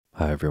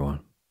Hi everyone,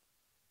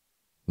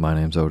 my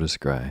name's Otis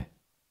Gray,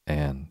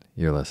 and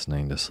you're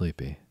listening to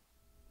Sleepy,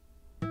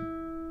 a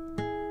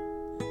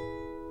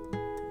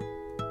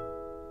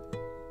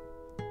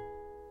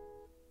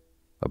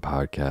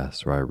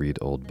podcast where I read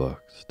old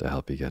books to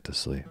help you get to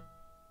sleep.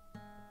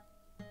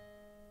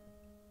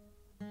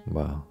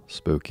 Well,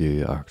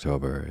 spooky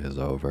October is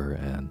over,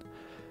 and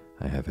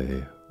I have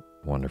a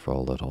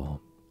wonderful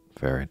little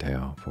fairy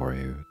tale for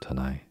you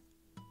tonight.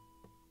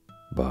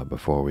 But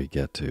before we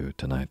get to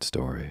tonight's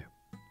story,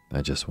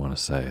 I just want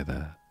to say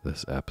that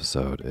this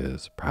episode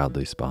is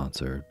proudly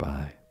sponsored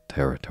by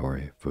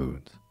Territory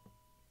Foods.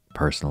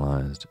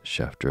 Personalized,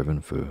 chef-driven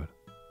food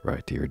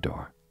right to your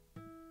door.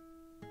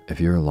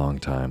 If you're a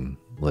long-time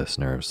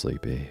listener of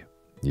Sleepy,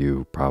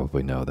 you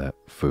probably know that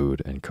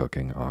food and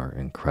cooking are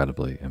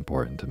incredibly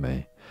important to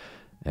me.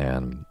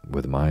 And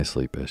with my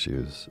sleep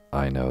issues,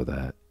 I know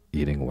that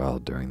eating well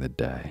during the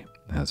day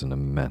has an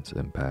immense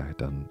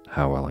impact on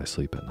how well I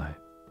sleep at night.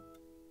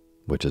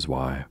 Which is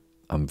why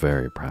I'm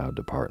very proud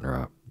to partner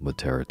up with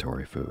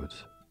Territory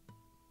Foods.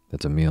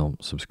 It's a meal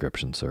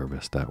subscription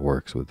service that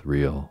works with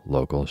real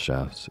local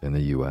chefs in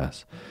the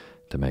US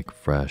to make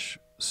fresh,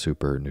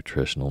 super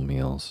nutritional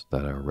meals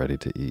that are ready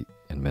to eat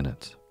in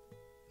minutes.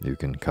 You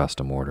can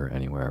custom order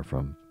anywhere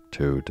from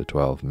 2 to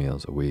 12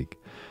 meals a week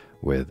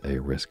with a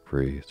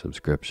risk-free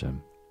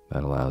subscription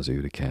that allows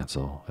you to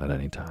cancel at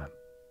any time.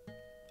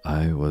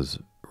 I was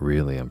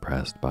really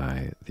impressed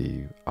by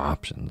the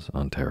options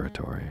on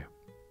Territory.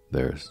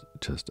 There's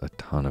just a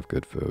ton of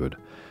good food.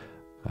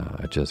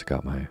 I just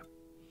got my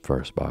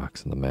first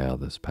box in the mail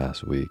this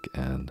past week,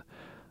 and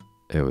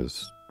it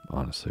was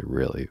honestly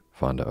really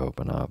fun to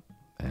open up.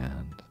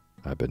 And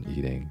I've been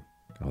eating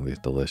all these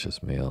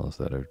delicious meals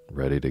that are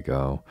ready to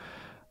go.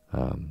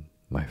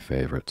 My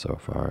favorite so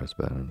far has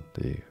been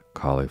the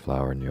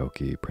cauliflower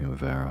gnocchi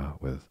primavera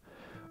with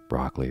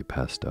broccoli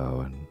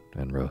pesto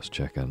and roast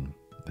chicken.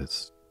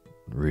 It's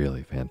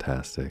really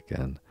fantastic,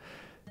 and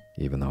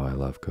even though I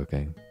love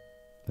cooking,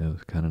 it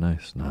was kind of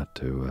nice not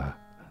to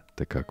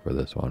cook for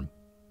this one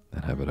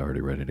and have it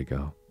already ready to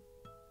go.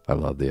 I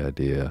love the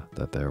idea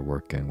that they're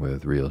working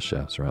with real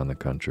chefs around the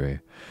country,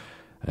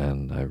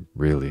 and I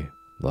really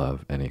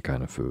love any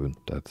kind of food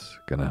that's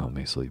gonna help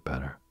me sleep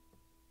better.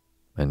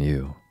 And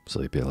you,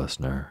 sleepy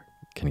listener,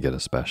 can get a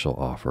special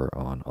offer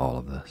on all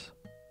of this.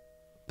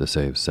 To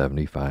save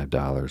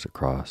 $75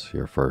 across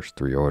your first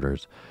 3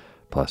 orders,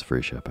 plus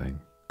free shipping,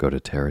 go to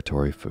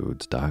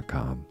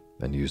territoryfoods.com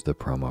and use the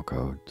promo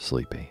code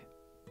SLEEPY.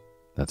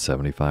 That's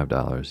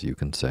 $75 you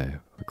can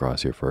save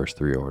across your first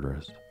 3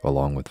 orders,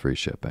 along with free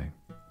shipping,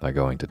 by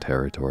going to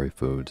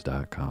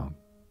territoryfoods.com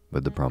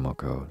with the promo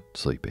code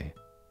SLEEPY.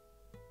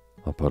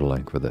 I'll put a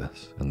link for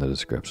this in the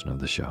description of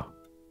the show.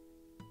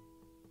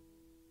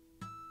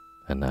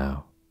 And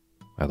now,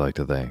 I'd like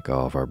to thank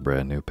all of our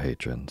brand new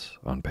patrons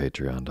on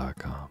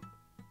patreon.com.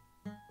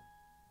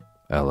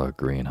 Ella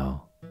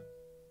Greenhall,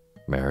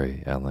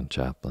 Mary Ellen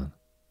Chaplin,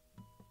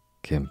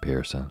 Kim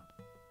Pearson,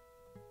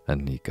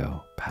 and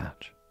Nico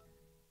Patch.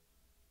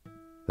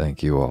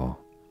 Thank you all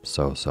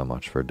so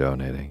much for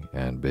donating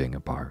and being a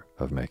part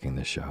of making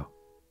this show.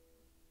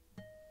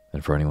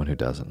 And for anyone who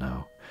doesn't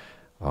know,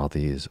 all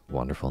these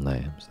wonderful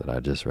names that I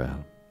just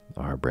read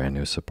are brand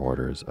new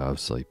supporters of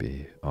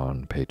Sleepy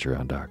on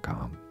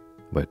patreon.com,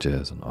 which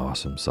is an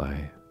awesome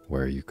site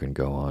where you can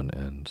go on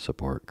and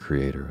support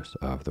creators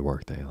of the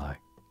work they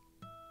like.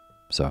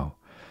 So,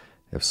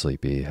 if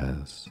Sleepy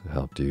has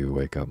helped you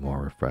wake up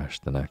more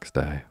refreshed the next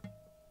day,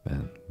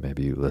 and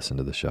maybe you listen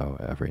to the show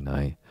every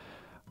night,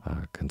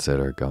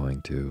 consider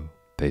going to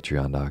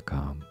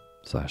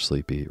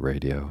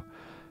patreon.com/sleepyradio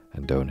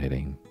and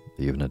donating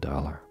even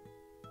 $1.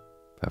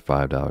 At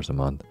 $5 a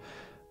month,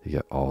 you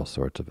get all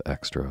sorts of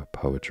extra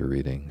poetry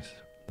readings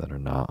that are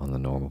not on the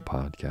normal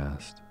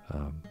podcast.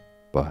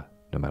 But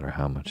no matter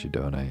how much you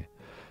donate,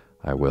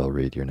 I will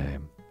read your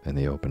name in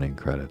the opening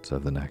credits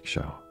of the next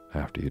show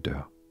after you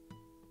do.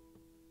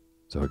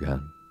 So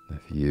again,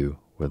 if you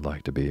would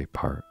like to be a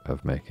part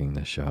of making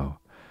this show,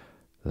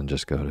 then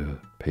just go to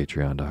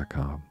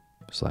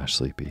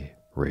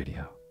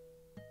patreon.com/sleepyradio.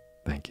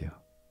 Thank you.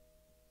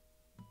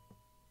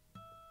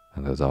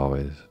 And as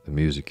always, the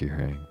music you're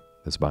hearing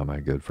is by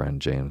my good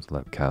friend James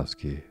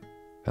Lepkowski,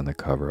 and the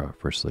cover up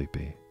for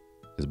Sleepy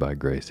is by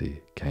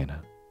Gracie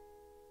Kanan.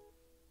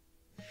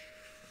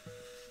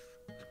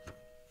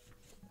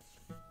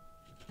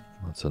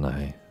 Well,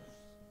 tonight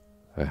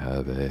I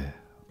have a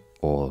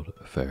old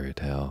fairy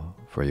tale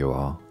for you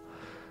all.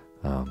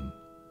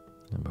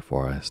 And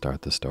before I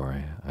start the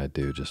story, I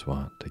do just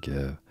want to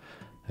give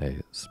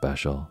a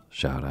special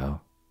shout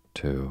out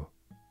to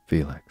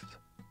Felix,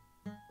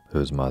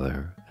 whose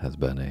mother has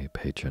been a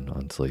patron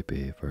on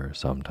Sleepy for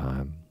some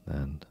time,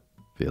 and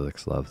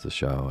Felix loves the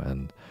show,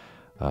 and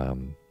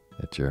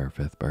it's your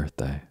 5th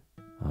birthday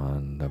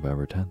on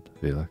November 10th,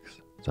 Felix.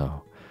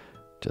 So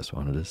just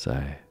wanted to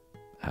say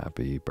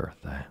happy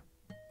birthday.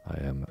 I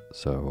am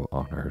so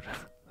honored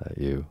that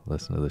you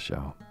listen to the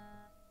show,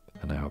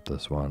 and I hope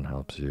this one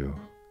helps you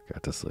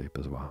get to sleep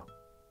as well.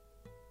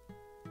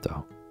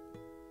 So,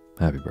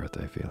 happy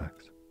birthday,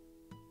 Felix.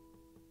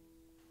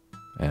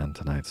 And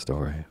tonight's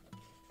story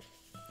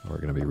we're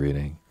going to be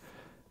reading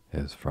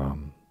is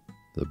from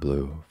the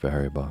Blue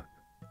Fairy Book,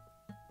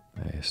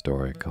 a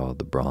story called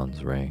The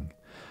Bronze Ring,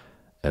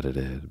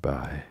 edited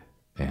by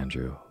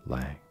Andrew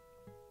Lang.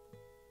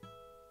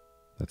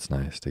 It's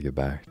nice to get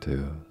back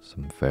to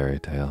some fairy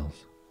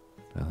tales,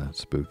 and that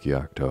spooky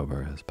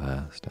October has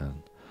passed,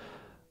 and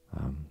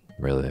I'm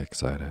really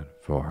excited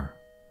for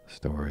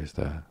stories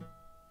that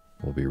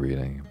we'll be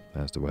reading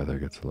as the weather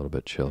gets a little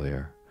bit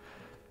chillier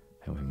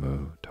and we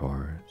move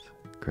towards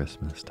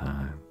Christmas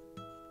time.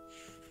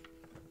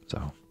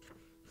 So,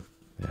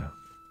 yeah,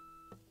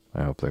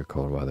 I hope the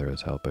cold weather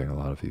is helping a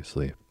lot of you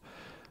sleep.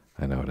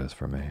 I know it is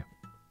for me.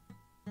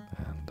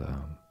 And,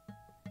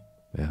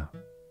 yeah,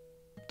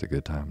 it's a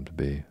good time to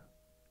be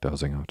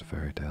dozing off to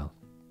fairy tales.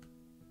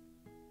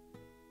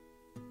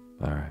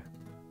 Alright,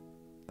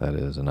 that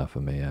is enough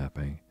of me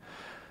yapping.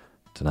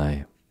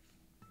 Tonight,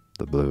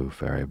 the Blue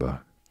Fairy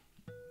Book,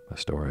 a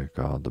story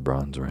called The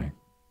Bronze Ring,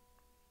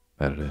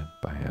 edited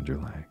by Andrew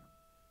Lang.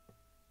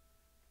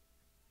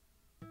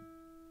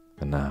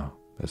 And now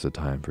is the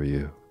time for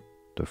you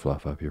to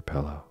fluff up your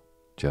pillow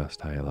just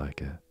how you like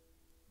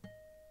it.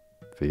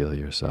 Feel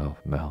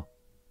yourself melt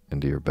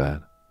into your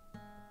bed.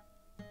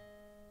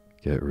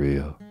 Get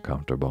real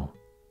comfortable.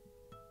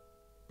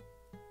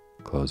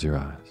 Close your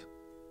eyes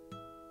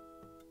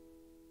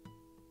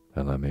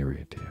and let me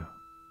read to you.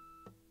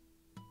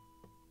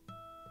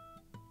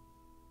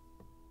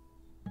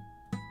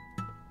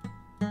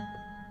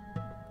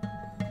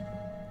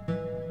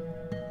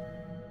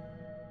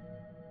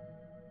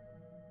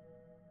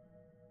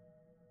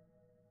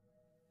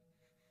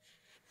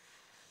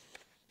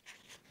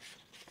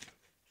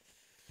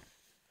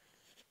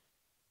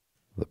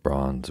 The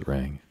Bronze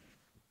Ring.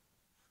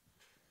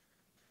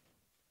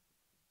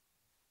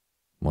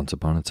 Once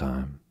upon a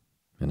time,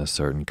 in a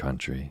certain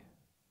country,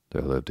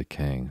 there lived a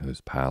king whose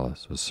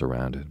palace was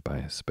surrounded by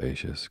a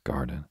spacious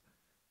garden.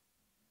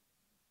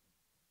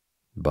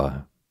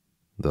 But,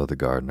 though the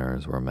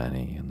gardeners were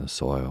many and the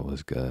soil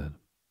was good,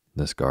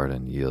 this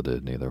garden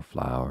yielded neither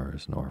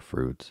flowers nor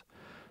fruits,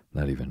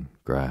 not even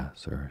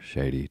grass or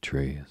shady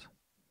trees.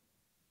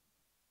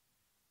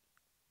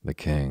 The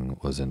king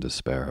was in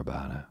despair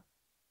about it,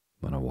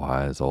 when a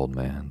wise old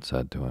man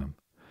said to him,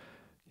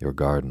 "Your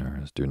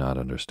gardeners do not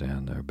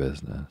understand their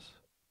business.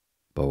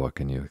 But what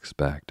can you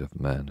expect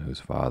of men whose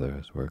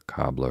fathers were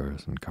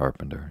cobblers and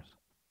carpenters?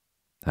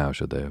 How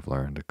should they have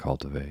learned to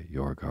cultivate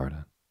your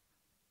garden?"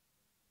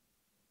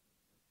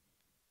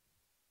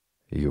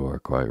 "You are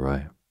quite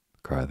right,"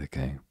 cried the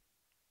king.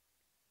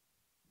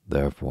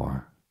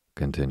 "Therefore,"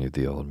 continued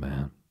the old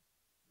man,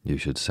 "you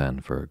should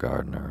send for a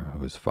gardener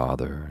whose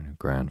father and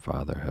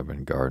grandfather have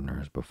been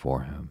gardeners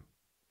before him,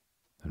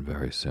 and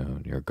very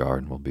soon your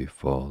garden will be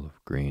full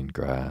of green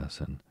grass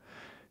and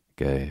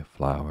gay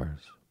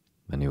flowers,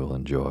 and you will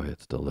enjoy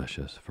its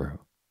delicious fruit."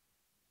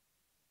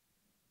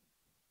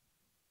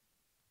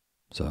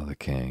 So the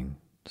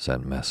king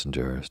sent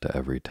messengers to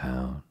every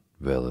town,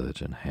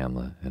 village, and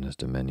hamlet in his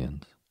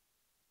dominions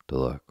to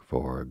look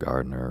for a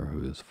gardener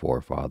whose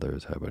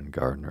forefathers had been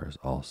gardeners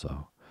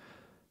also,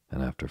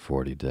 and after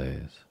 40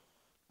 days,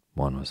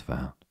 one was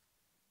found.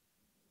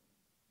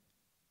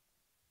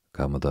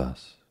 "Come with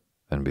us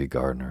and be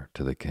gardener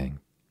to the king,"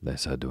 they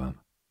said to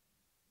him.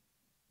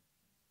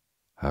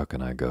 "How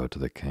can I go to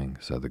the king?"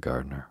 said the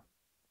gardener,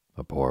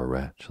 "a poor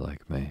wretch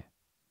like me."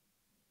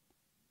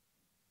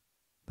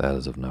 "That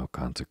is of no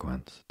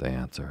consequence," they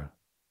answered.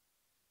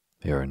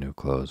 "Here are new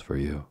clothes for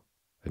you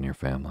and your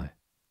family."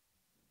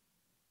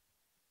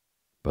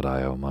 "But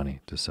I owe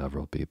money to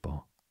several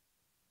people."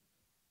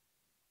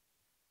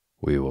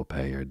 "We will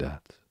pay your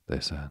debts," they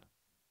said.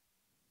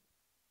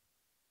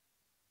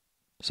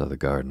 So the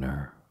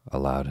gardener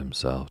allowed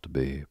himself to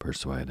be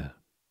persuaded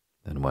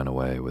and went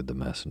away with the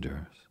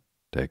messengers,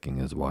 taking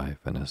his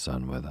wife and his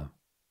son with him.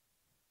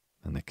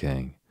 And the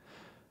king,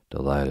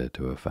 delighted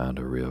to have found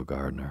a real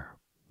gardener,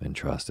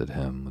 entrusted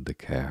him with the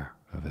care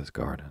of his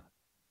garden.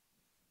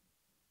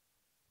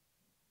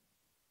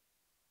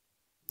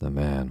 The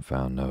man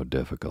found no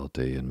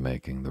difficulty in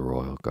making the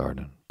royal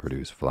garden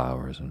produce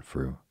flowers and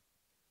fruit,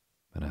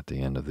 and at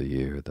the end of the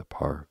year the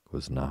park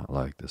was not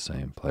like the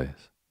same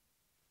place,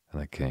 and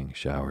the king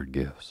showered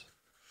gifts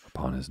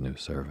upon his new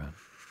servant.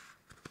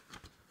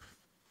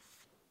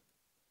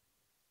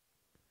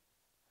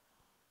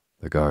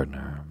 The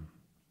gardener,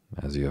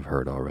 as you have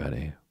heard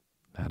already,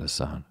 had a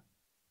son,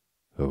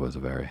 who was a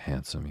very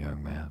handsome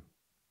young man,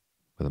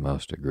 with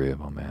most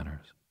agreeable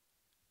manners,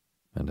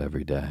 and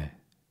every day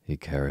he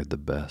carried the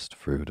best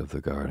fruit of the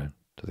garden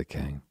to the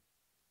king,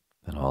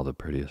 and all the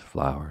prettiest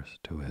flowers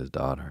to his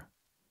daughter.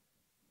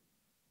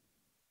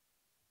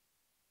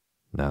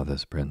 Now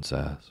this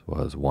princess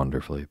was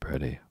wonderfully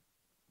pretty,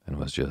 and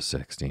was just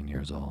 16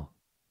 years old,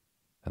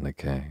 and the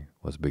king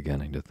was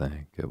beginning to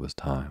think it was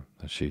time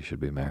that she should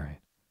be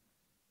married.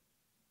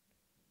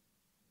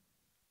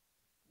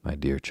 "My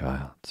dear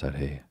child," said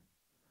he,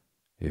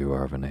 "you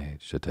are of an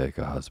age to take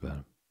a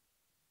husband.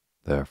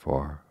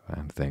 Therefore I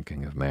am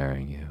thinking of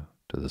marrying you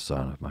to the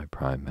son of my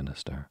prime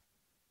minister."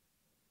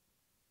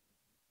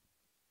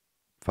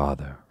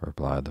 "Father,"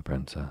 replied the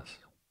princess,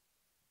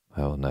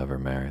 "I will never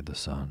marry the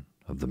son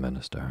of the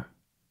minister."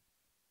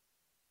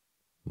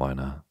 "Why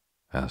not?"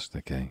 asked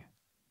the king.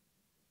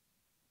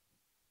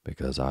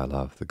 "Because I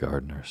love the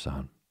gardener's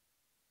son,"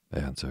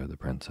 answered the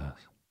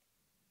princess.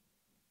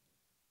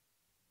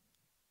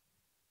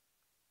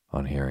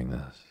 On hearing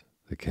this,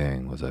 the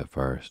king was at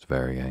first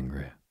very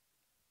angry,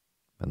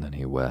 and then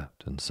he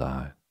wept and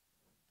sighed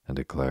and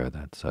declared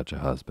that such a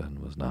husband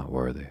was not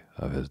worthy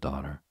of his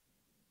daughter.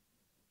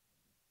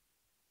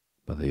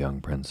 But the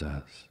young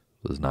princess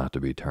was not to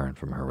be turned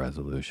from her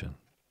resolution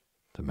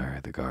to marry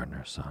the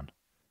gardener's son.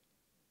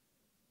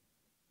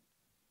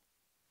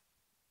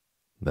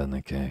 Then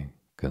the king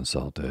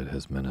consulted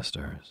his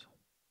ministers.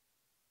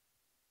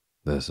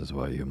 "This is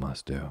what you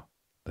must do,"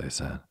 they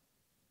said.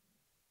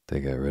 "To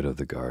get rid of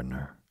the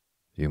gardener,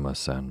 you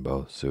must send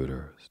both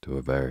suitors to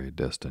a very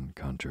distant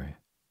country,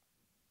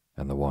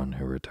 and the one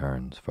who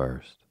returns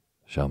first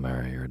shall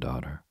marry your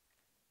daughter."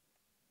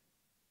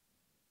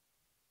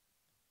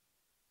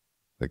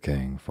 The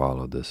king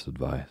followed this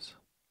advice,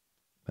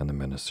 and the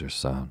minister's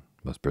son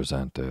was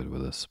presented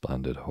with a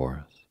splendid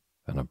horse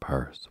and a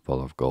purse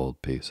full of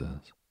gold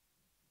pieces,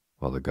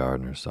 while the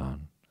gardener's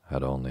son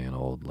had only an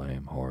old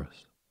lame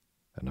horse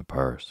and a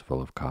purse full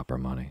of copper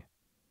money,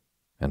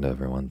 and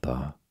everyone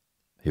thought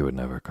he would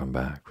never come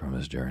back from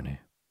his journey.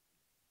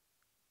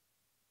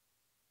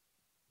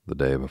 The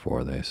day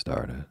before they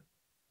started,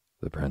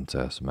 the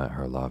princess met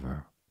her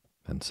lover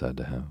and said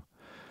to him,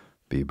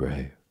 "Be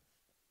brave,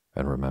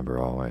 and remember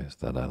always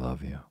that I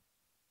love you.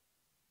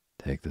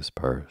 Take this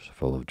purse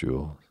full of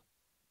jewels,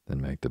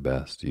 and make the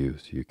best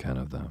use you can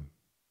of them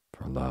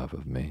for love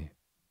of me,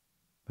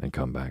 and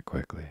come back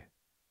quickly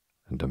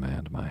and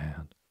demand my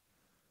hand."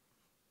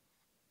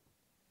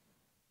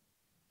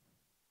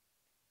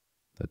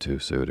 The two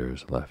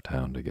suitors left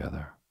town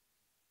together,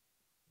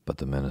 but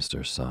the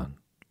minister's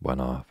son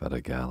went off at a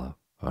gallop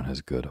on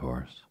his good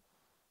horse,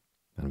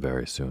 and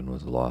very soon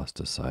was lost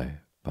to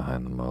sight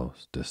behind the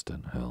most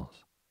distant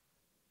hills.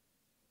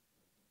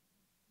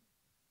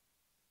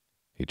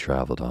 He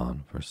traveled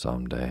on for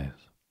some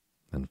days,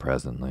 and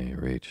presently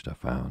reached a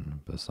fountain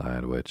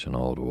beside which an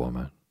old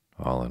woman,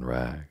 all in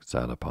rags,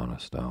 sat upon a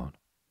stone.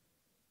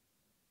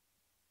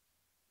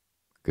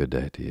 "Good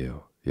day to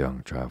you,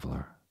 young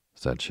traveler,"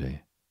 said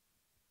she.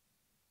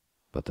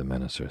 But the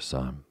minister's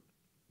son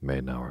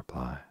made no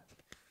reply.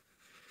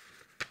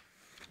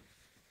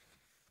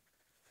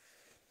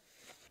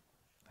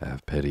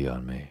 "Have pity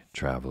on me,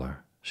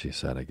 traveler," she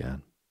said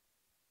again.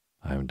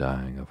 "I am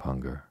dying of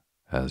hunger,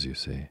 as you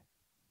see,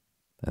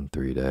 and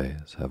 3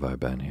 days have I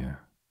been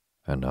here,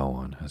 and no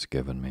one has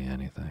given me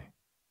anything."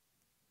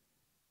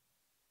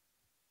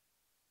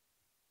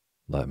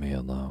 "Let me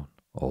alone,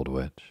 old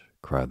witch,"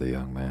 cried the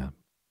young man.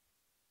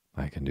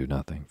 "I can do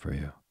nothing for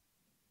you."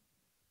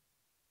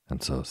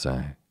 And so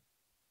saying,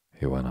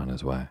 he went on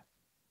his way.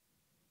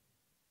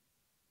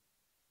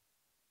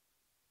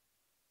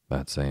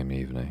 That same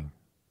evening,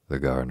 the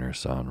gardener's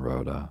son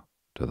rode up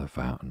to the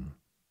fountain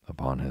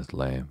upon his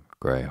lame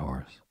gray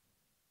horse.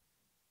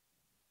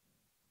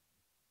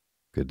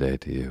 "Good day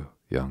to you,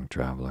 young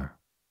traveler,"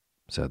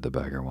 said the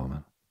beggar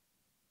woman.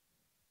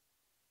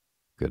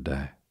 "Good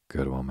day,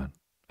 good woman,"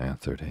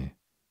 answered he.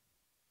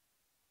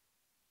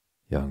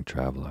 "Young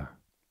traveler,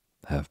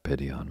 have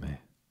pity on me."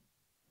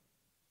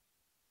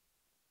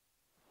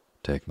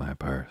 "Take my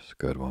purse,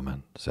 good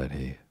woman," said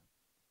he,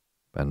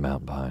 "and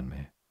mount behind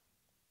me,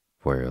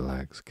 for your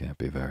legs can't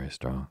be very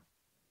strong."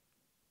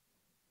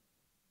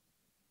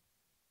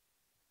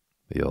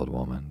 The old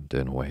woman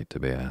didn't wait to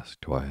be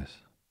asked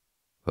twice,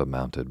 but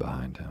mounted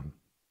behind him,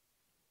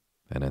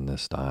 and in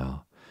this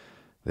style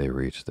they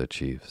reached the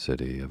chief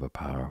city of a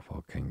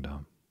powerful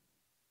kingdom.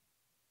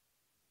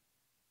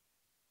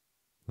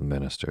 The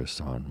minister's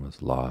son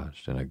was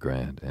lodged in a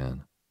grand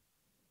inn.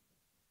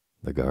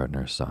 The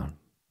gardener's son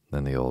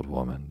and the old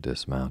woman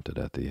dismounted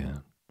at the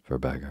inn for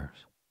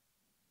beggars.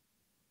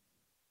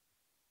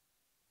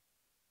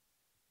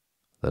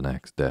 The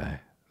next day,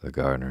 the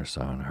gardener's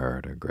son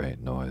heard a great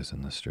noise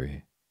in the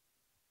street,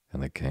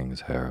 and the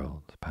king's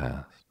heralds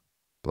passed,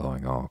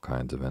 blowing all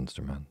kinds of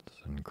instruments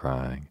and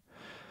crying,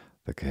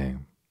 "The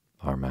king,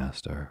 our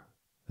master,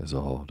 is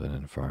old and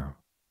infirm.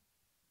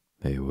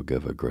 He will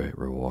give a great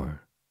reward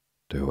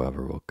to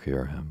whoever will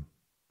cure him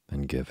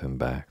and give him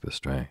back the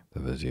strength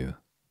of his youth."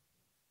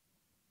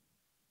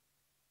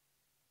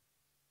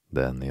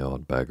 Then the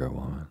old beggar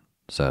woman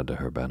said to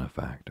her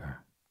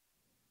benefactor,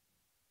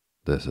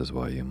 "This is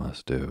what you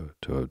must do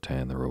to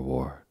obtain the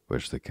reward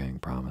which the king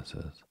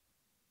promises.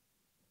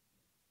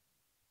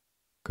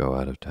 Go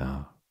out of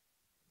town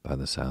by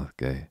the south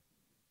gate,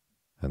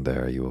 and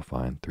there you will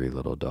find 3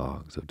 little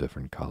dogs of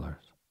different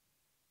colors.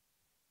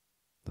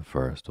 The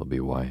first will be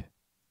white,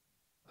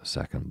 the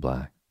second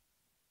black,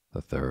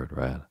 the third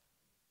red.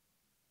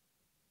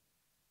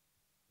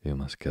 You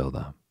must kill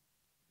them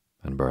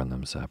and burn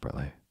them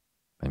separately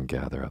and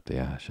gather up the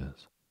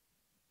ashes.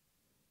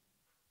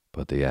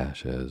 Put the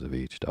ashes of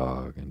each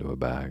dog into a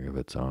bag of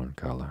its own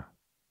color,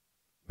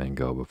 and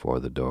go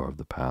before the door of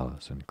the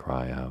palace and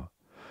cry out,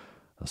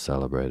 a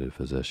celebrated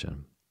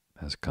physician,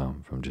 has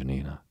come from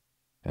Janina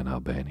in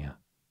Albania.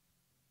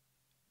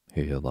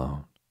 He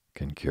alone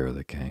can cure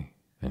the king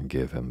and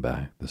give him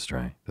back the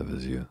strength of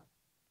his youth.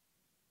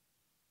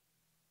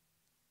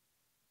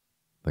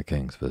 The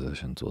king's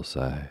physicians will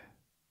say,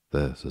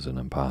 "This is an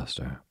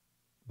impostor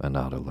and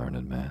not a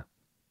learned man,"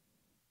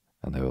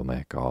 and they will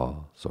make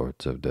all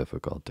sorts of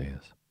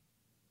difficulties.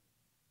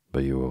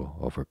 But you will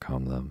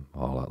overcome them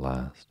all at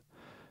last,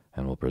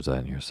 and will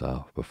present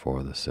yourself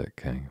before the sick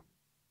king.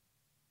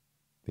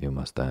 You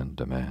must then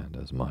demand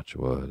as much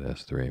wood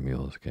as 3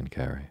 mules can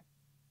carry,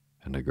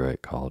 and a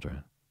great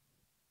cauldron,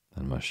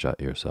 and must shut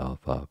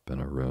yourself up in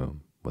a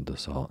room with the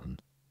sultan.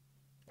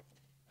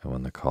 And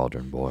when the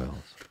cauldron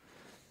boils,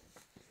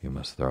 you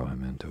must throw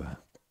him into it,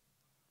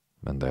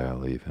 and there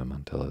leave him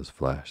until his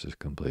flesh is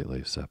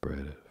completely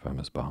separated from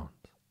his bones.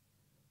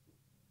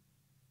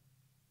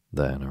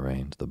 Then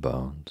arrange the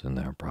bones in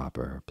their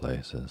proper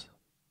places,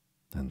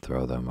 and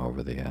throw them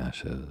over the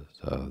ashes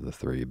of the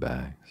 3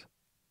 bags.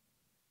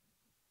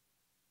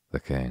 The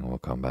king will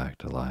come back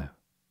to life,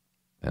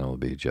 and will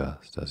be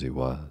just as he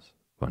was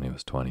when he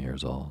was 20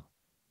 years old.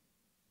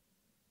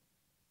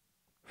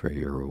 For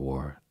your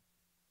reward,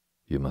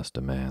 you must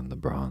demand the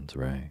bronze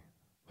ring,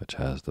 which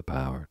has the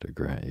power to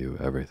grant you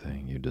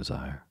everything you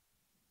desire.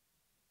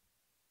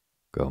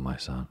 Go, my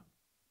son,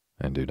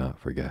 and do not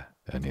forget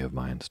any of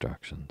my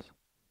instructions.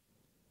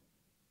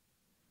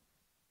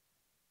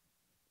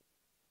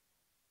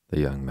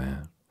 The young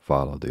man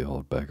followed the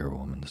old beggar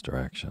woman's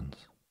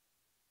directions.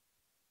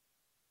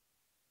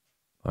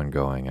 On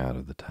going out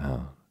of the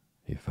town,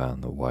 he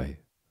found the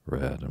white,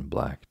 red, and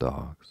black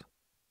dogs,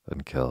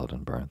 and killed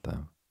and burnt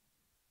them,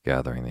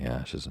 gathering the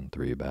ashes in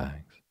 3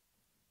 bags.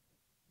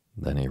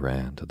 Then he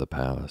ran to the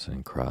palace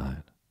and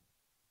cried,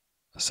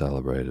 "A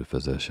celebrated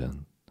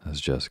physician has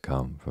just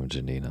come from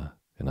Janina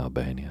in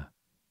Albania.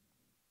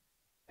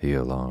 He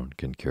alone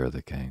can cure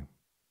the king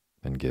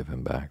and give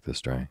him back the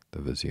strength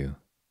of his youth."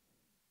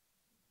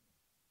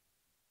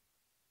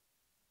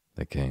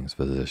 The king's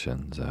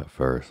physicians at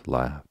first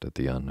laughed at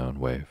the unknown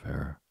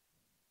wayfarer,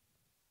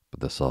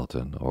 but the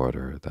sultan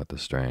ordered that the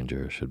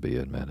stranger should be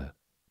admitted.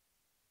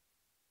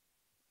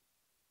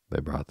 They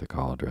brought the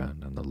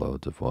cauldron and the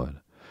loads of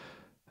wood,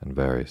 and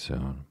very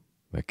soon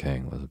the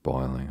king was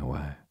boiling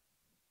away.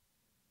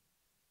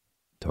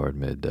 Toward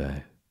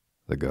midday,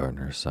 the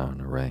gardener's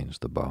son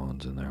arranged the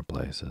bones in their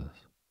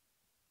places,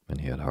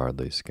 and he had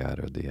hardly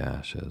scattered the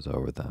ashes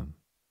over them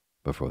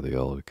before the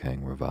old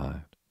king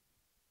revived,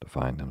 to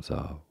find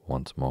himself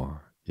once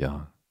more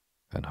young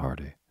and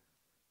hearty.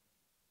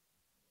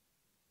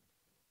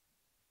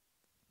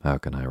 "How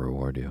can I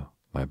reward you,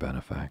 my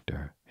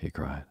benefactor?" he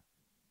cried.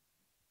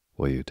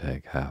 "Will you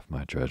take half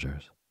my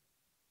treasures?"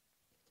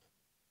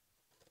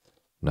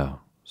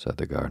 "No," said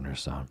the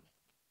gardener's son.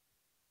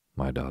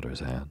 "My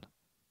daughter's hand."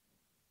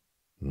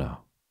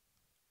 "No."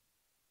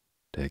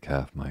 "Take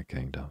half my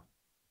kingdom."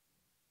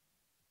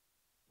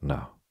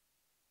 "No."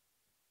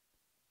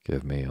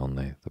 "Give me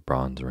only the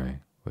bronze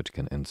ring, which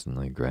can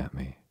instantly grant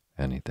me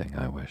anything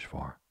I wish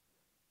for."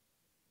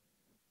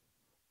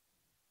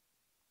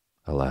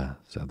 "Alas,"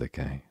 said the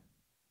king,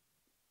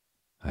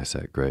 "I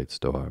set great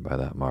store by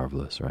that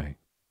marvelous ring.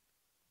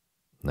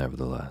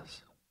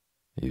 Nevertheless,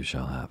 you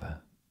shall have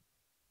it."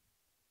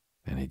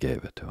 And he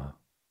gave it to him.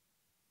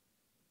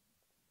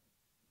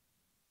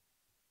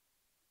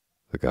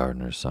 The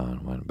gardener's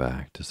son went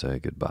back to say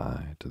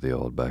goodbye to the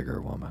old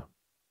beggar woman.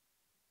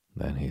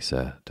 Then he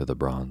said to the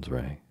bronze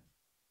ring,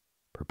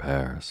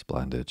 "Prepare a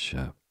splendid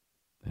ship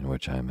in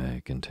which I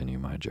may continue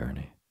my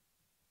journey.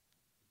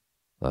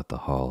 Let the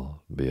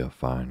hull be of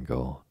fine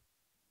gold,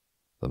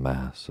 the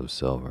masts of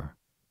silver,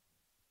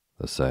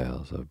 the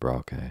sails of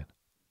brocade.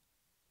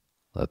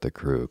 Let the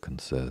crew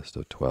consist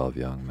of 12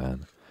 young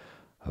men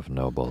of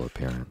noble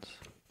appearance,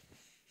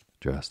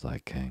 dressed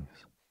like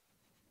kings.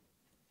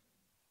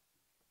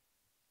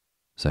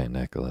 St.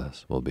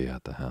 Nicholas will be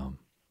at the helm.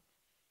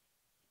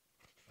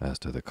 As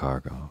to the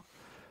cargo,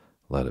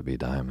 let it be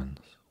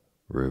diamonds,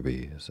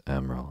 rubies,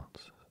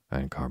 emeralds,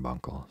 and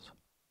carbuncles."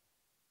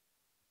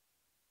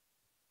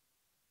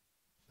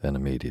 And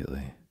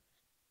immediately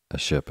a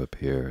ship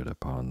appeared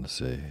upon the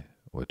sea,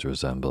 which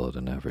resembled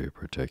in every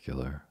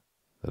particular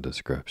the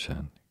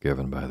description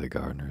given by the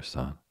gardener's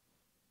son.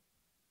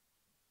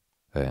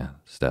 And,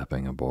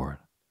 stepping aboard,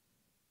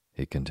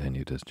 he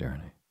continued his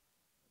journey.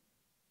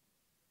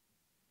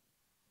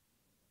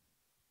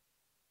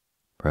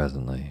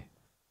 Presently,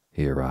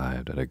 he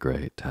arrived at a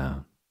great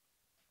town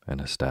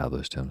and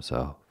established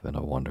himself in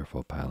a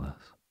wonderful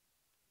palace.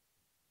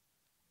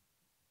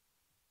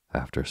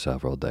 After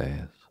several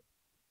days,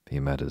 he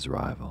met his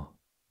rival,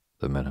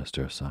 the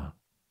minister's son,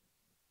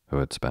 who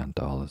had spent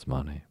all his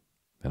money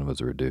and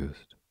was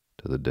reduced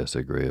to the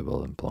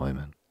disagreeable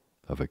employment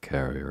of a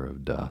carrier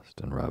of dust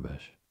and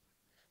rubbish.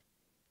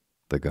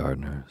 The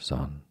gardener's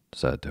son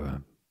said to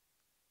him,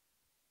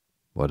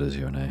 "What is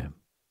your name?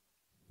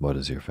 What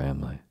is your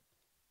family?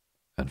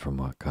 And from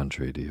what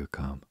country do you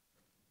come?"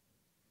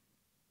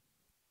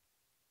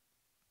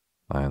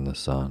 "I am the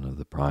son of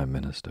the prime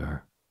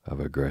minister of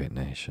a great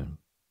nation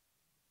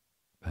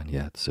and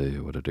yet see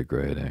what a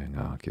degrading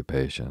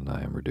occupation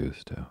I am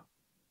reduced to.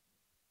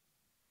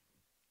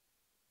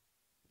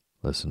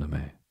 Listen to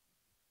me.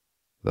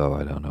 Though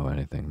I don't know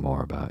anything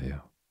more about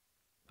you,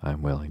 I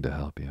am willing to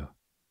help you.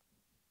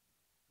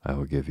 I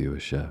will give you a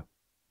ship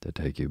to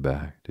take you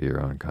back to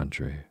your own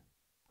country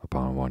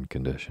upon one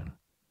condition.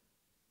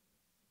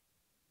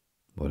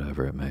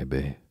 Whatever it may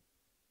be,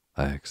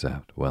 I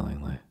accept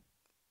willingly.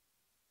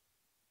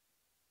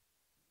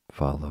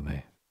 Follow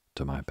me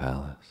to my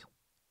palace.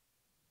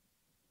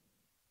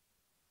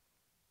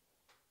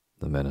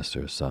 The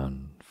minister's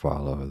son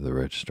followed the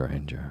rich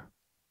stranger,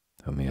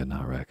 whom he had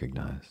not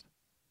recognized.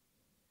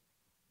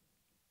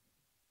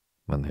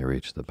 When they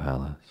reached the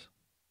palace,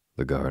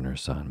 the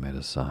gardener's son made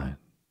a sign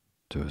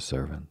to his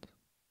servant,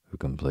 who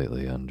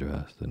completely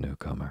undressed the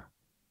newcomer.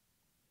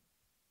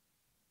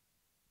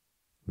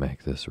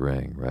 "Make this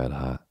ring red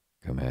hot,"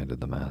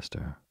 commanded the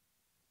master,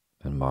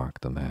 "and mark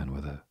the man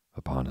with it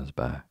upon his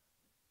back."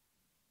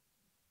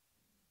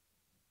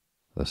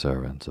 The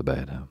servants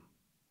obeyed him.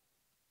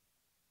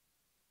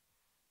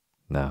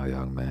 "Now,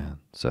 young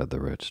man," said the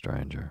rich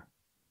stranger,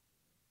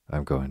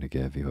 "I'm going to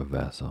give you a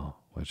vessel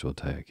which will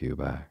take you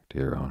back to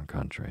your own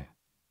country."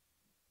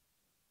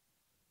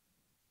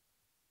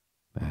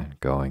 And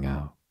going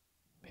out,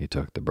 he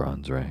took the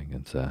bronze ring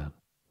and said,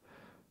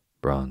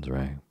 "Bronze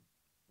ring,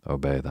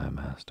 obey thy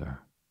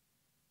master.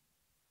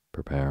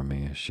 Prepare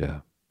me a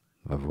ship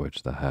of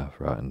which the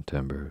half-rotten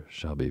timbers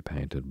shall be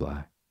painted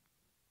black.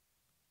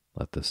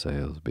 Let the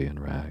sails be in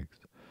rags,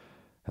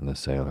 and the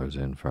sailors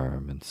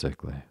infirm and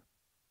sickly.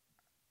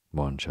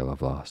 One shall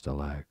have lost a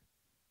leg,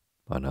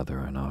 another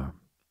an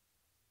arm.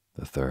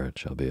 The third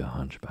shall be a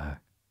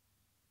hunchback,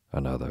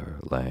 another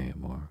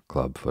lame or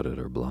club-footed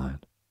or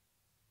blind,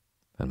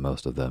 and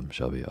most of them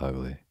shall be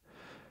ugly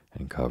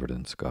and covered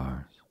in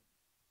scars.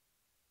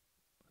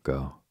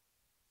 Go,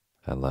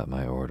 and let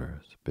my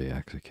orders be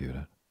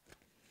executed."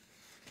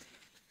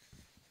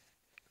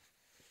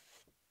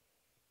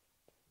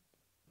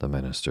 The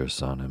minister's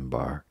son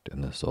embarked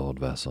in this old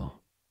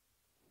vessel,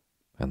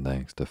 and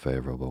thanks to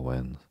favorable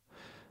winds,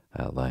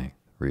 at length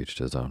reached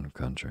his own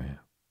country.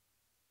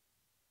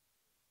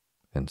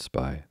 In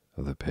spite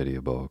of the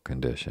pitiable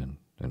condition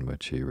in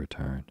which he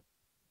returned,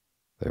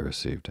 they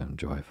received him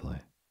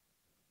joyfully.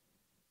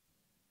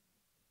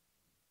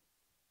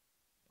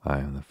 "I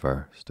am the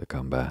first to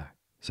come back,"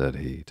 said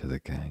he to the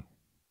king.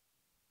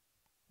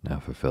 "Now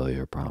fulfill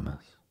your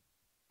promise,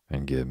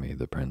 and give me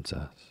the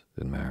princess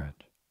in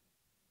marriage."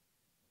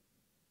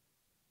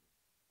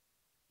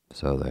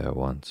 So they at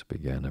once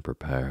began to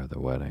prepare the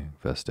wedding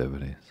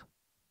festivities.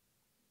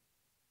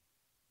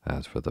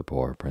 As for the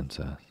poor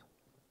princess,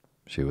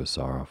 she was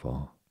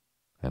sorrowful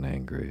and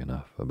angry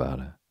enough about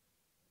it.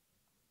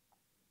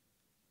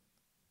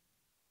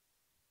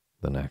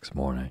 The next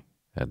morning,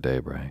 at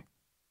daybreak,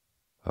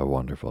 a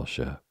wonderful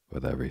ship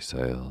with every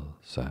sail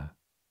set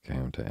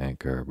came to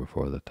anchor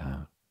before the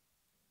town.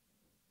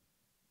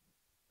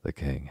 The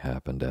king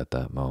happened at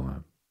that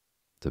moment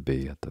to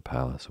be at the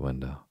palace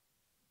window.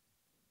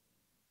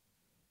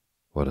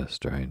 "What a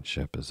strange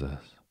ship is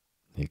this,"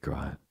 he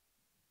cried,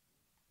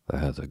 "that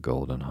has a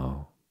golden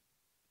hull,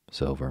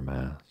 silver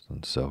masts,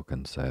 and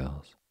silken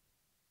sails.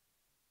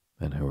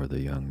 And who are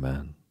the young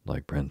men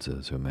like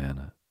princes who man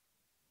it?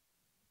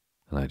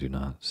 And I do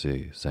not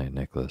see St.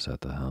 Nicholas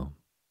at the helm.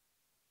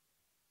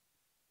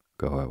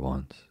 Go at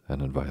once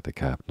and invite the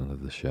captain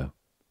of the ship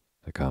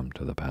to come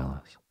to the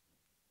palace."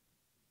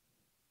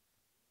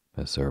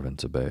 His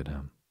servants obeyed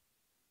him,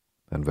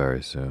 and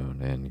very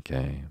soon in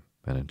came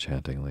an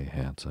enchantingly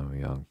handsome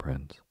young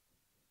prince,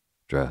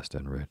 dressed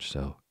in rich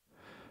silk,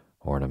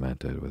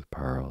 ornamented with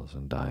pearls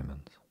and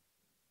diamonds.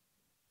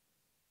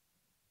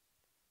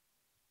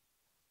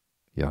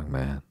 "Young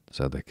man,"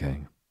 said the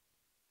king,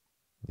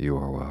 "you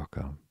are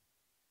welcome,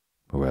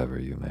 whoever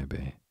you may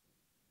be.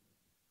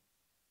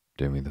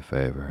 Do me the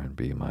favor and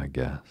be my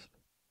guest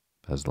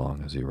as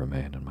long as you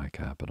remain in my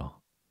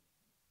capital."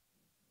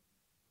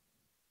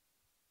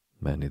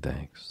 "Many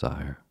thanks,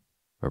 sire,"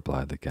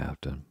 replied the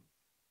captain.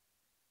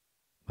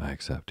 "I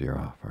accept your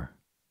offer."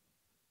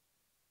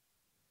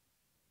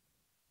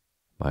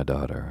 "My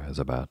daughter is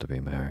about to be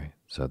married,"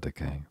 said the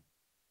king.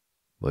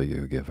 "Will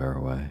you give her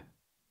away?"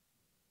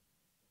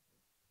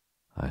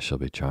 "I shall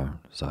be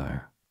charmed,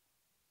 sire."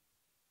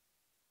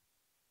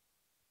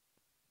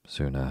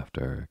 Soon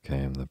after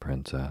came the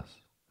princess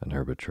and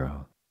her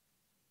betrothed.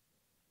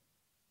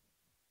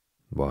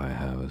 "Why,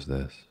 how is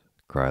this?"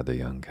 cried the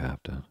young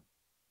captain.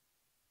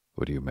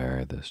 "Would you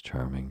marry this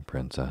charming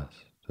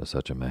princess to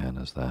such a man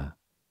as that?"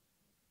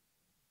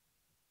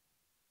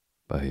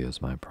 "But he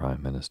is my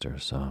prime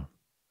minister's son."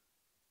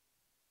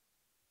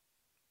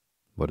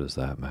 "What does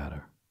that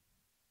matter?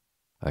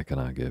 I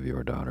cannot give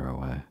your daughter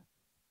away.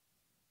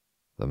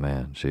 The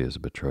man she is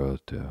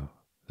betrothed to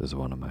is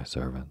one of my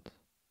servants."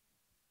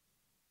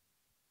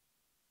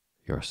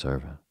 "Your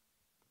servant?"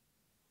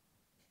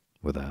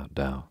 "Without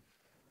doubt.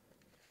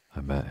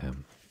 I met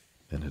him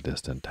in a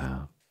distant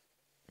town,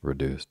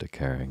 reduced to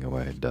carrying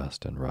away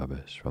dust and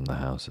rubbish from the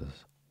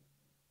houses.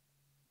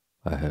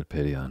 I had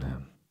pity on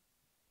him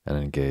and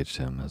engaged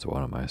him as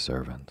one of my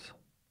servants.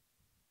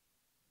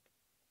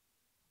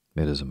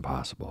 "It is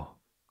impossible,"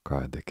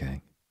 cried the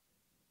king.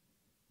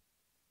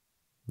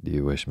 "Do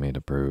you wish me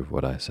to prove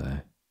what I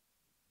say?"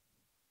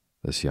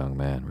 This young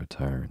man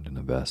returned in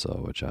a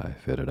vessel which I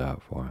fitted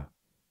out for him,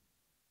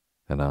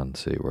 an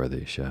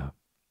unseaworthy ship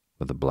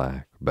with a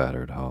black,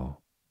 battered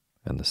hull,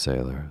 and the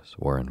sailors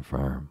were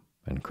infirm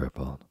and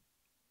crippled.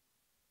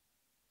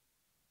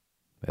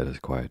 "It is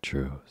quite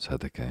true," said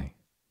the king.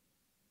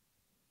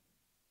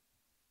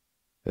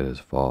 "It is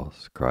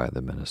false," cried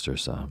the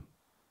minister's son.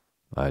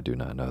 "I do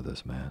not know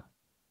this man."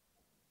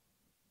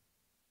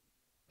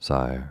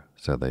 "Sire,"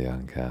 said the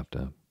young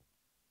captain,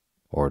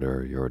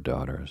 "order your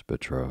daughter's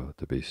betrothed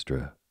to be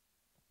stripped,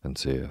 and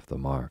see if the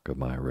mark of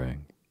my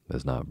ring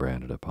is not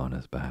branded upon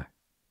his back."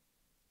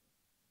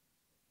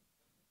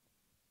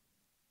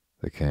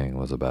 The king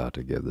was about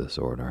to give this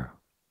order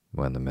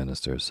when the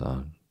minister's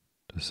son,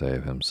 to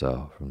save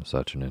himself from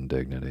such an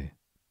indignity,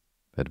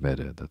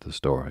 admitted that the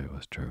story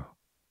was true.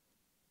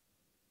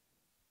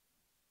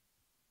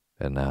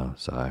 "And now,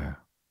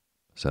 sire,"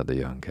 said the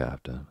young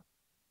captain,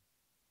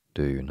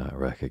 "do you not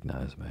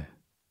recognize me?"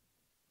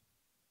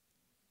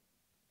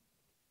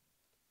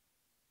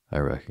 "I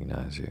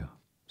recognize you,"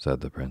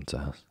 said the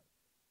princess.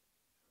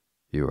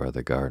 "You are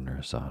the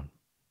gardener's son,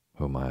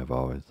 whom I have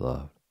always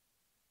loved,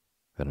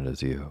 and it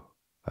is you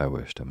I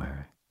wish to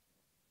marry."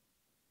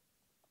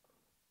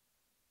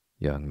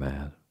 "Young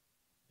man,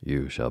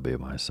 you shall be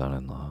my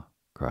son-in-law,"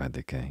 cried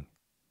the king.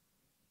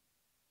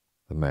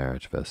 "The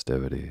marriage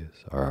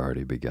festivities are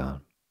already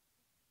begun,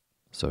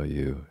 so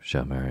you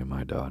shall marry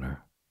my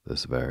daughter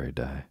this very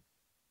day."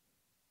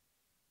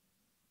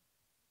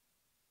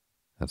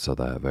 And so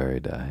that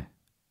very day,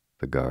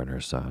 the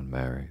gardener's son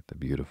married the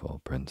beautiful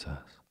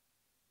princess.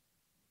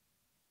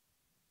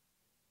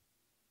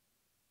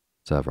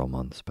 Several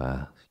months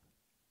passed.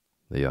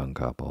 The young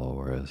couple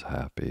were as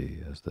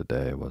happy as the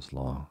day was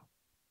long,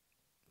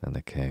 and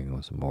the king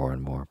was more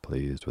and more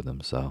pleased with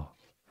himself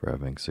for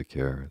having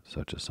secured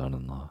such a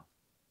son-in-law.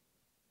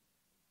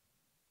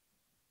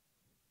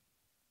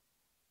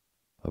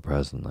 But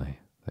presently,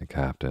 the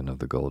captain of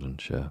the golden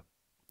ship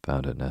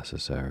found it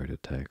necessary to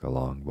take a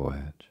long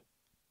voyage,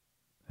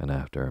 and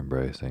after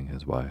embracing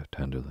his wife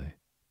tenderly,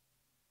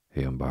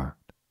 he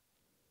embarked.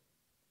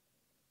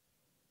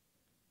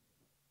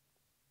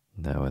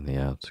 Now in the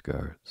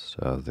outskirts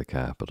of the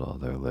capital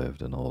there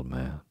lived an old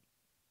man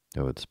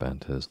who had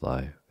spent his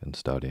life in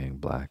studying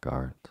black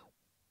arts,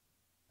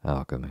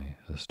 alchemy,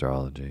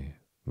 astrology,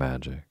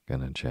 magic,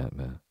 and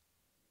enchantment.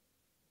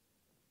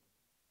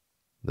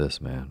 This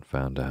man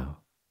found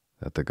out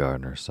that the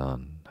gardener's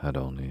son had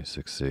only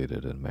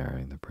succeeded in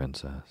marrying the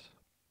princess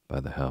by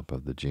the help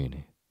of the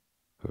genie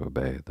who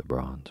obeyed the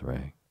bronze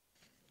ring.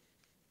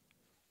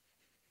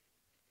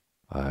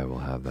 "I will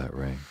have that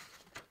ring,"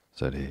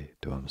 said he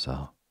to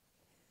himself.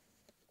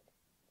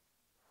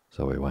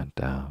 So he went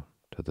down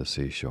to the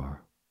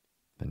seashore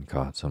and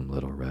caught some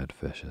little red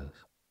fishes.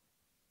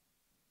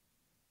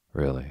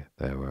 Really,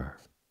 they were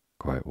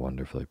quite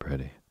wonderfully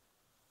pretty.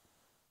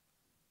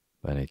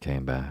 Then he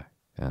came back,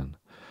 and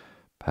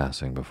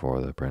passing before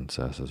the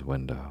princess's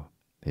window,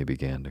 he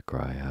began to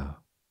cry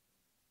out,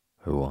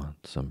 "Who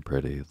wants some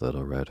pretty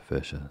little red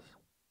fishes?"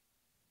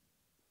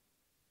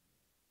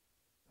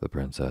 The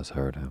princess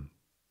heard him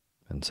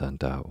and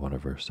sent out one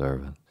of her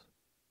servants,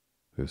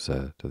 who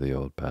said to the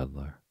old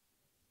peddler,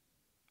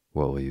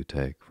 "What will you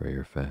take for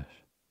your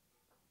fish?"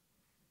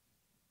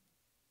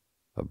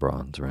 "A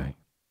bronze ring."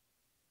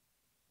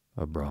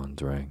 "A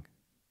bronze ring?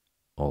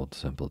 Old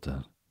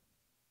simpleton,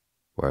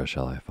 where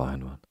shall I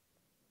find one?"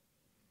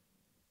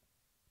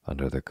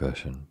 "Under the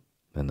cushion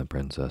in the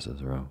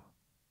princess's room."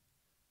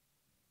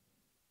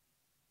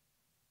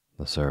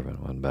 The servant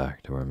went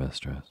back to her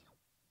mistress.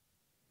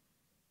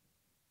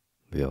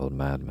 "The old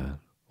madman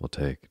will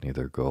take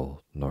neither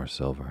gold nor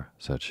silver,"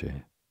 said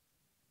she.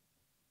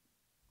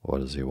 "What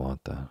does he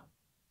want then?"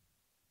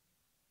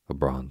 "A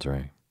bronze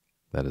ring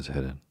that is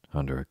hidden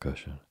under a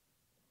cushion."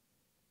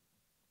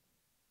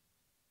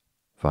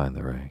 "Find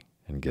the ring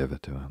and give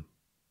it to him,"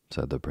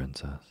 said the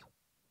princess.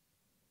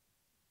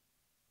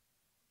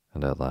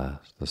 And at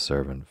last the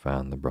servant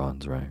found the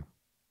bronze ring,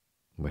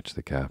 which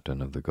the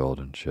captain of the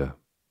golden ship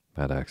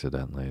had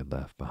accidentally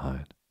left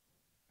behind,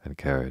 and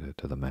carried it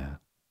to the man,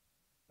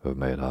 who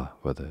made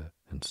off with it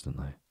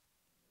instantly.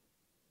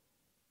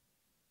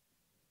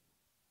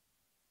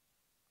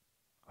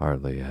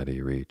 Hardly had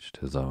he reached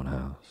his own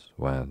house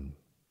when,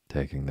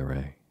 taking the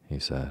ring, he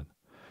said,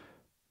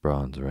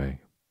 "Bronze ring,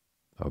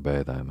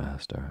 obey thy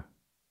master.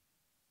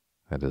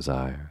 I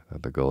desire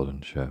that the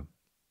golden ship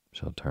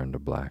shall turn to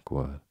black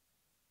wood,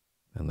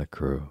 and the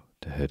crew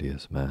to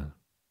hideous men,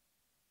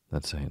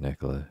 that St.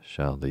 Nicholas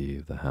shall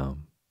leave the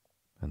helm,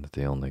 and that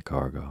the only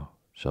cargo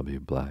shall be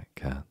black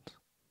cats."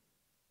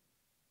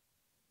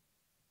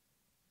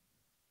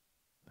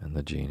 And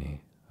the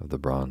genie of the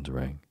bronze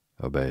ring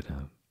obeyed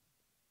him.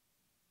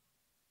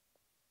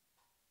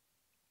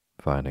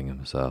 Finding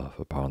himself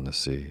upon the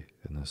sea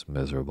in this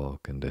miserable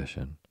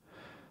condition,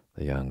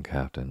 the young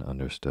captain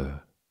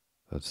understood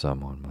that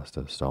someone must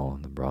have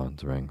stolen the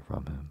bronze ring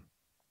from him,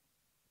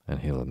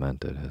 and he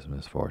lamented his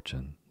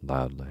misfortune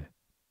loudly,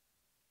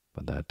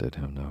 but that did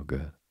him no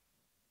good.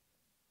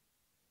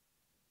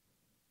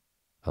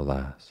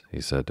 Alas,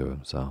 he said to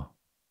himself,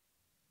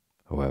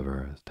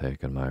 whoever has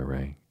taken my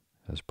ring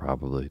has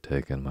probably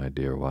taken my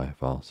dear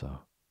wife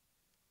also.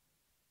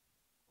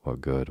 What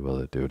good will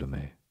it do to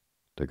me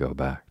to go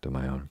back to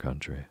my own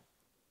country?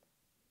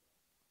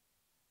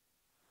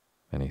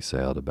 And he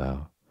sailed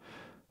about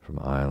from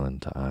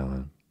island to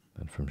island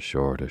and from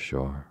shore to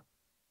shore,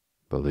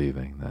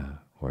 believing that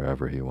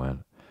wherever he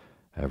went,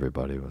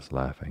 everybody was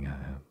laughing at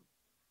him.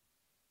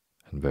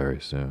 And very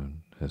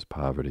soon his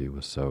poverty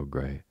was so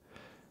great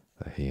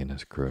that he and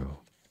his crew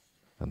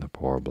and the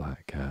poor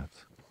black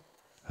cats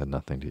had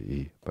nothing to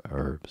eat but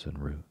herbs and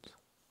roots.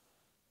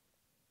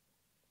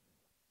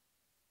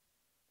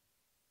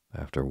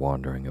 After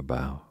wandering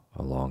about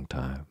a long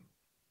time,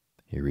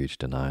 he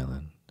reached an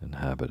island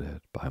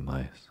inhabited by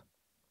mice.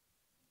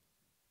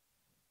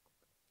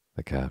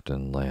 The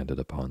captain landed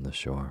upon the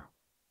shore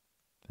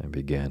and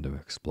began to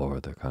explore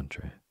the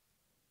country.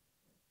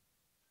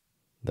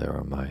 There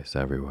were mice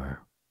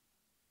everywhere,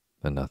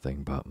 and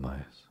nothing but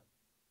mice.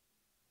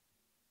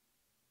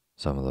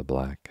 Some of the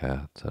black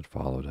cats had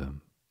followed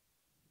him,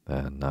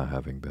 and not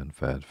having been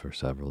fed for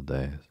several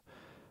days,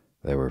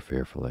 they were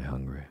fearfully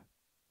hungry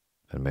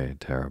and made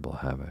terrible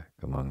havoc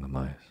among the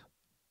mice.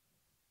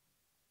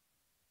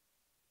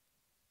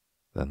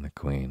 Then the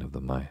queen of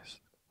the mice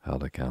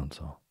held a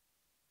council.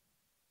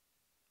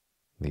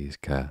 "These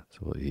cats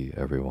will eat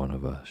every one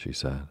of us," she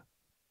said,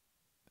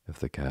 "if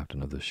the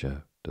captain of the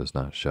ship does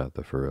not shut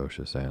the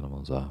ferocious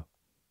animals up.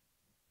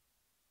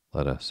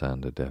 Let us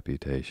send a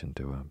deputation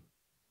to him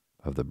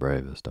of the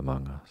bravest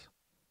among us."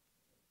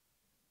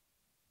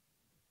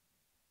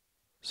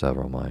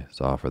 Several mice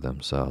offered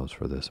themselves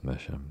for this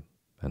mission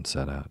and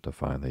set out to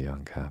find the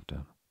young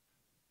captain.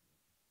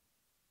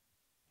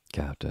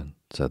 "Captain,"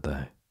 said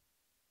they,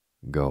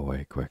 "go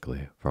away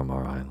quickly from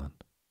our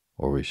island,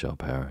 or we shall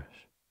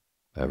perish,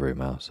 every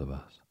mouse of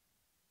us."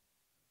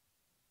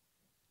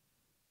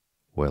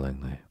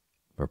 "Willingly,"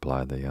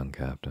 replied the young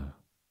captain,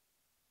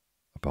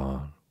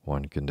 "upon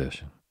one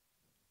condition.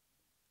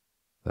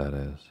 That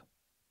is,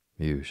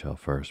 you shall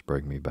first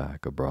bring me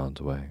back a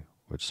bronze wing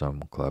which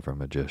some clever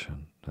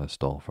magician has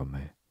stole from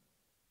me.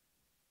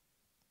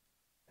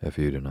 If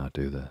you do not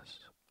do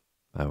this,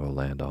 I will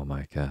land all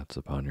my cats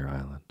upon your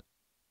island,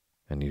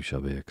 and you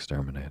shall be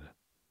exterminated."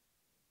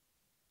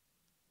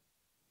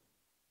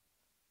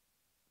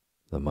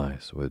 The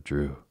mice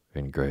withdrew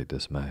in great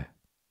dismay.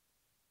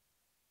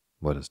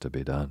 "What is to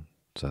be done?"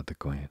 said the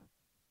queen.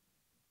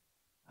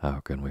 "How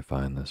can we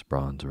find this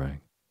bronze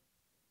ring?"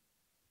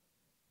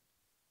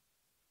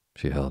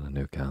 She held a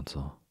new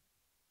council,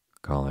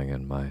 calling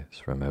in mice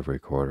from every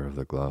quarter of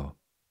the globe,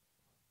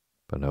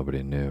 but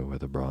nobody knew where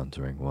the bronze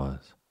ring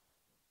was.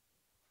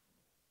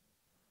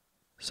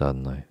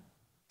 Suddenly,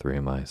 3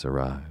 mice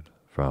arrived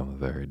from a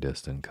very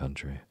distant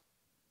country.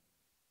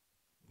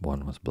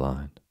 One was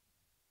blind,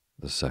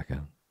 the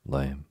second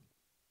lame,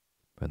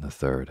 and the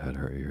third had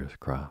her ears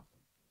cropped.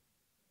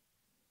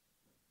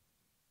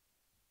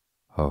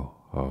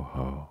 "Ho, ho,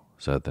 ho,"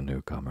 said the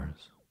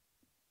newcomers.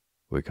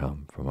 "We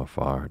come from a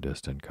far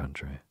distant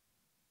country.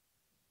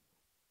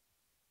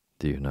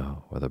 Do you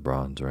know where the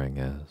bronze ring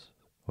is,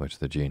 which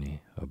the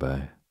genie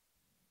obey?"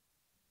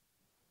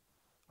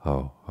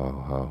 "Ho,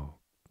 ho, ho,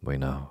 we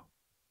know.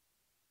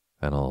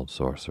 An old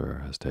sorcerer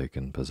has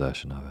taken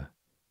possession of it,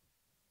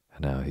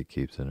 and now he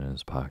keeps it in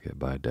his pocket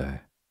by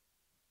day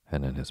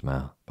and in his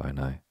mouth by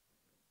night.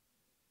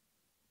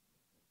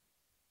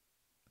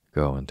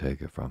 Go and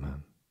take it from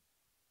him,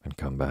 and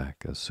come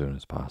back as soon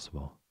as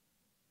possible."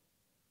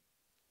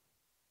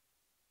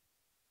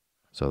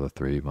 So the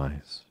 3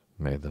 mice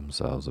made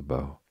themselves a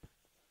boat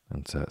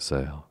and set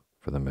sail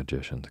for the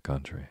magician's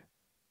country.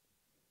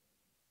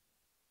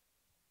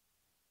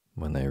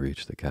 When they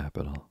reached the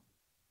capital,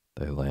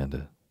 they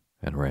landed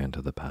and ran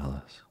to the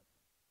palace,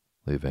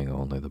 leaving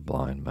only the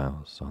blind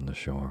mouse on the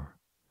shore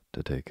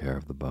to take care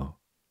of the boat.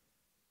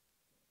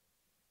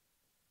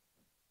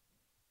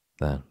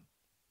 Then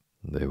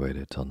they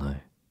waited till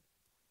night.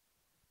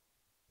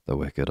 The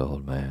wicked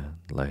old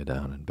man lay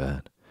down in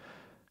bed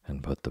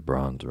and put the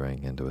bronze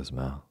ring into his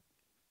mouth,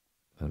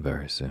 and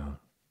very soon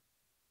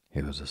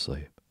he was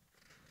asleep.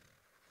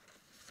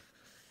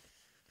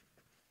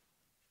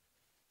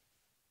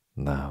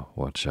 "Now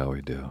what shall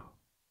we do?"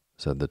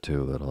 said the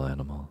 2 little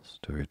animals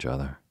to each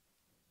other.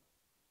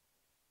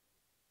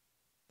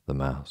 The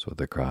mouse with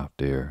the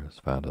cropped ears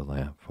found a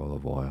lamp full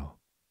of oil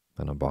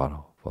and a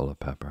bottle full of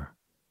pepper.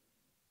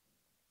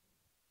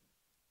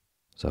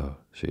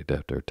 So she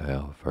dipped her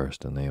tail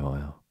first in the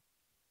oil,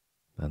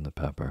 then the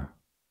pepper,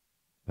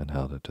 and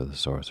held it to the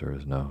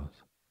sorcerer's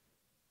nose.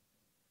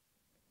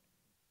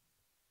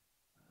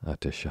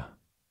 "Atisha,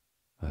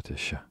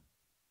 Atisha,"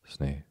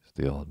 sneezed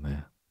the old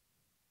man,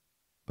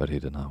 but he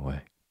did not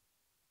wake,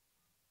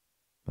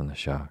 and the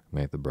shock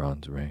made the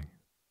bronze ring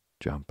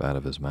jump out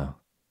of his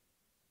mouth.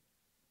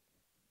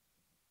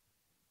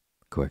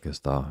 Quick as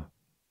thought,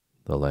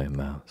 The lame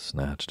mouse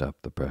snatched up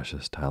the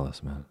precious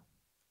talisman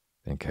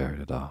and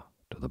carried it off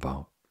to the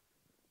boat.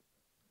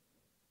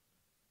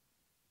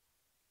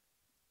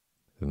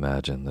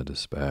 Imagine the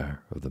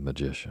despair of the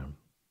magician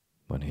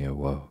when he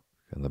awoke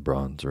and the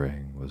bronze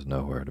ring was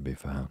nowhere to be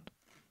found.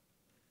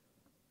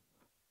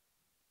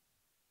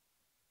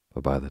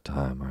 But by the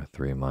time our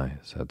three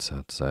mice had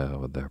set sail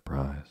with their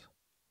prize,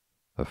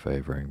 a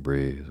favoring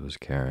breeze was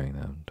carrying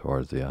them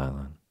towards the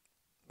island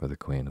where the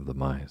queen of the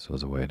mice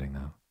was awaiting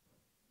them.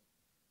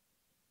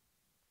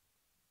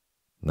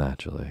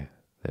 Naturally,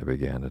 they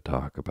began to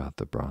talk about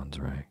the bronze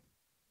ring.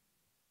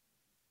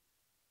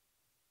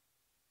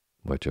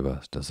 Which of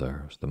us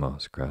deserves the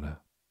most credit?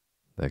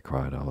 They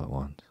cried all at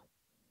once.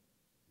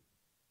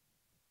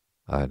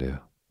 I do,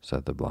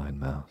 said the blind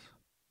mouse,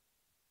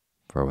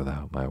 for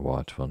without my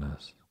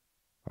watchfulness,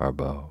 our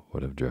boat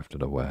would have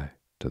drifted away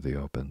to the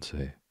open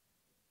sea.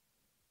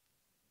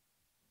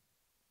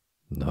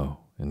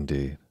 No,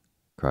 indeed,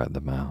 cried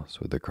the mouse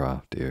with the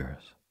cropped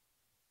ears.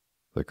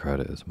 The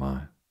credit is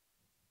mine.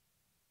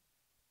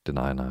 Did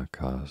I not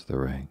cause the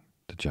ring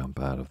to jump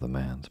out of the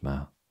man's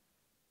mouth?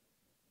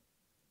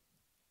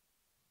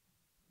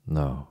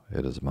 No,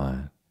 it is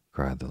mine,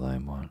 cried the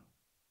lame one,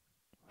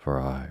 for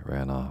I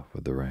ran off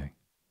with the ring.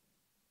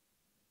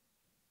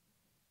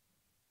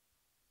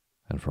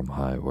 And from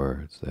high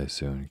words they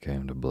soon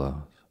came to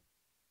blows,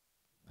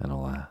 and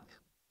alas,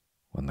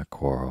 when the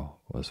quarrel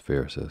was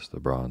fiercest, the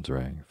bronze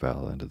ring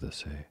fell into the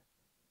sea.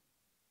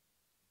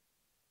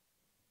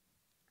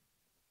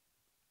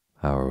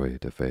 How are we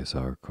to face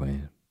our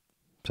queen,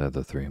 said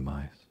the three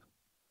mice,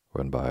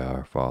 when by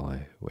our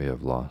folly we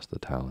have lost the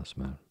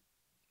talisman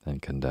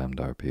and condemned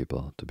our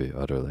people to be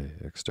utterly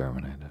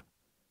exterminated?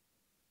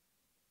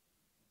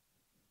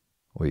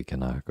 We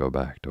cannot go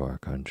back to our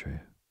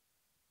country.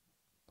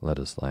 Let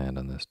us land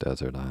on this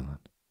desert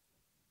island,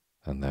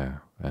 and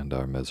there end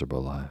our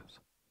miserable lives.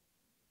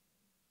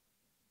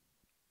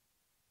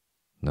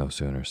 No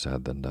sooner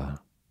said than done.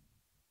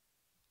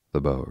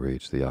 The boat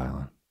reached the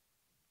island,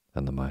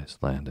 and the mice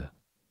landed.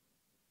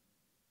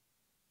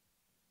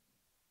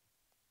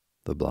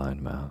 The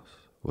blind mouse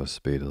was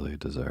speedily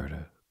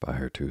deserted by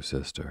her two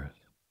sisters,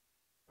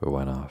 who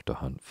went off to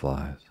hunt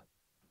flies.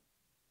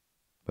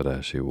 But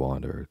as she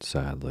wandered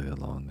sadly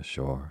along the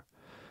shore,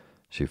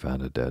 she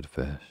found a dead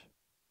fish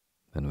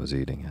and was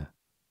eating it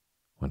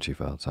when she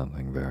felt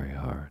something very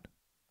hard.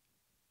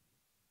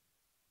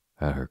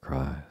 At her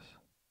cries,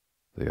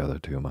 the other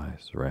two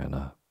mice ran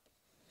up.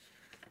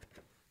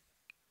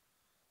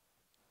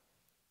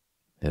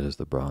 It is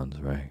the bronze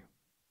ring.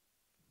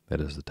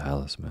 It is the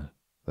talisman,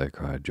 they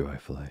cried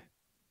joyfully.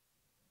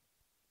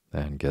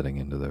 And getting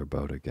into their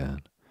boat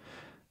again,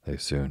 they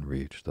soon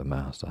reached the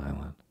mouse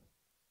island.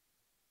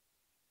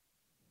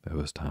 It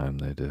was time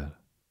they did,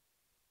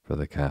 for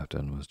the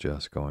captain was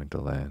just going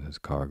to land his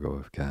cargo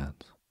of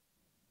cats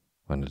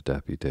when a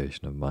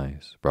deputation of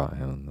mice brought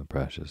him the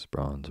precious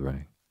bronze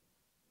ring.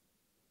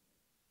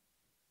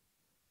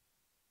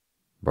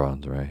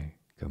 Bronze ring,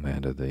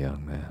 commanded the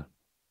young man,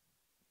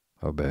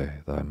 obey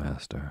thy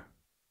master.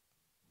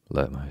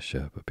 Let my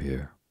ship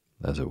appear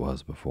as it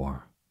was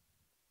before.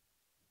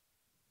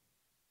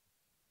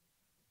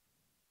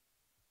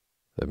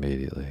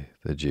 Immediately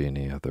the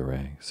genie of the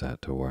ring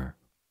set to work,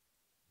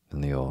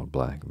 and the old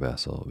black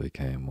vessel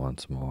became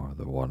once more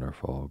the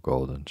wonderful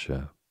golden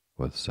ship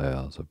with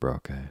sails of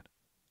brocade.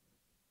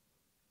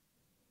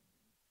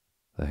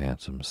 The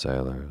handsome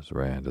sailors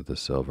ran to the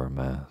silver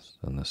mast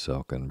and the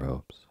silken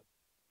ropes,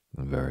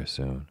 and very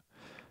soon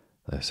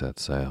they set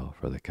sail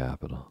for the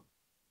capital.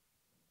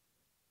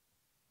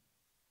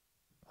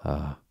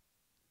 Ah,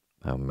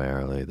 how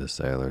merrily the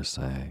sailors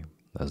sang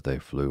as they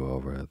flew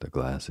over the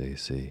glassy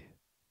sea.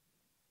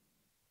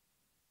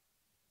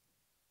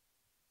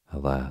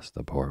 At last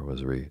the port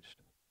was reached.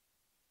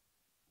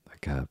 The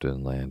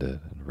captain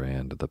landed and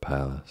ran to the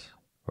palace,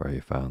 where he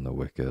found the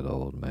wicked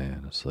old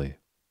man asleep.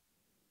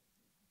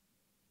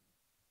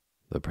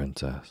 The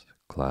princess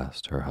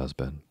clasped her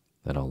husband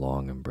in a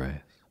long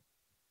embrace.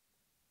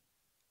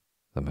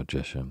 The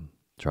magician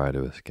tried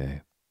to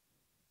escape,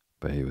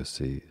 but he was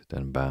seized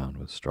and bound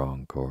with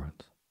strong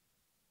cords.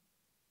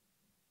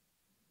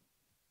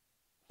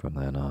 From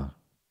then on,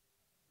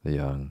 the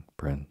young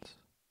prince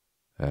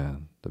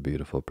and the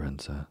beautiful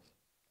princess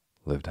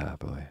lived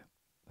happily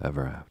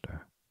ever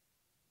after.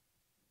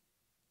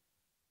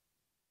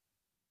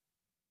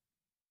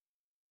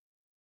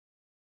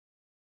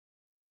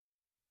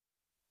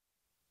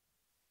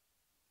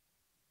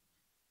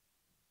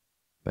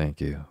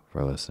 Thank you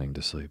for listening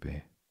to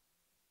Sleepy.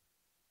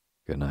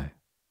 Good night.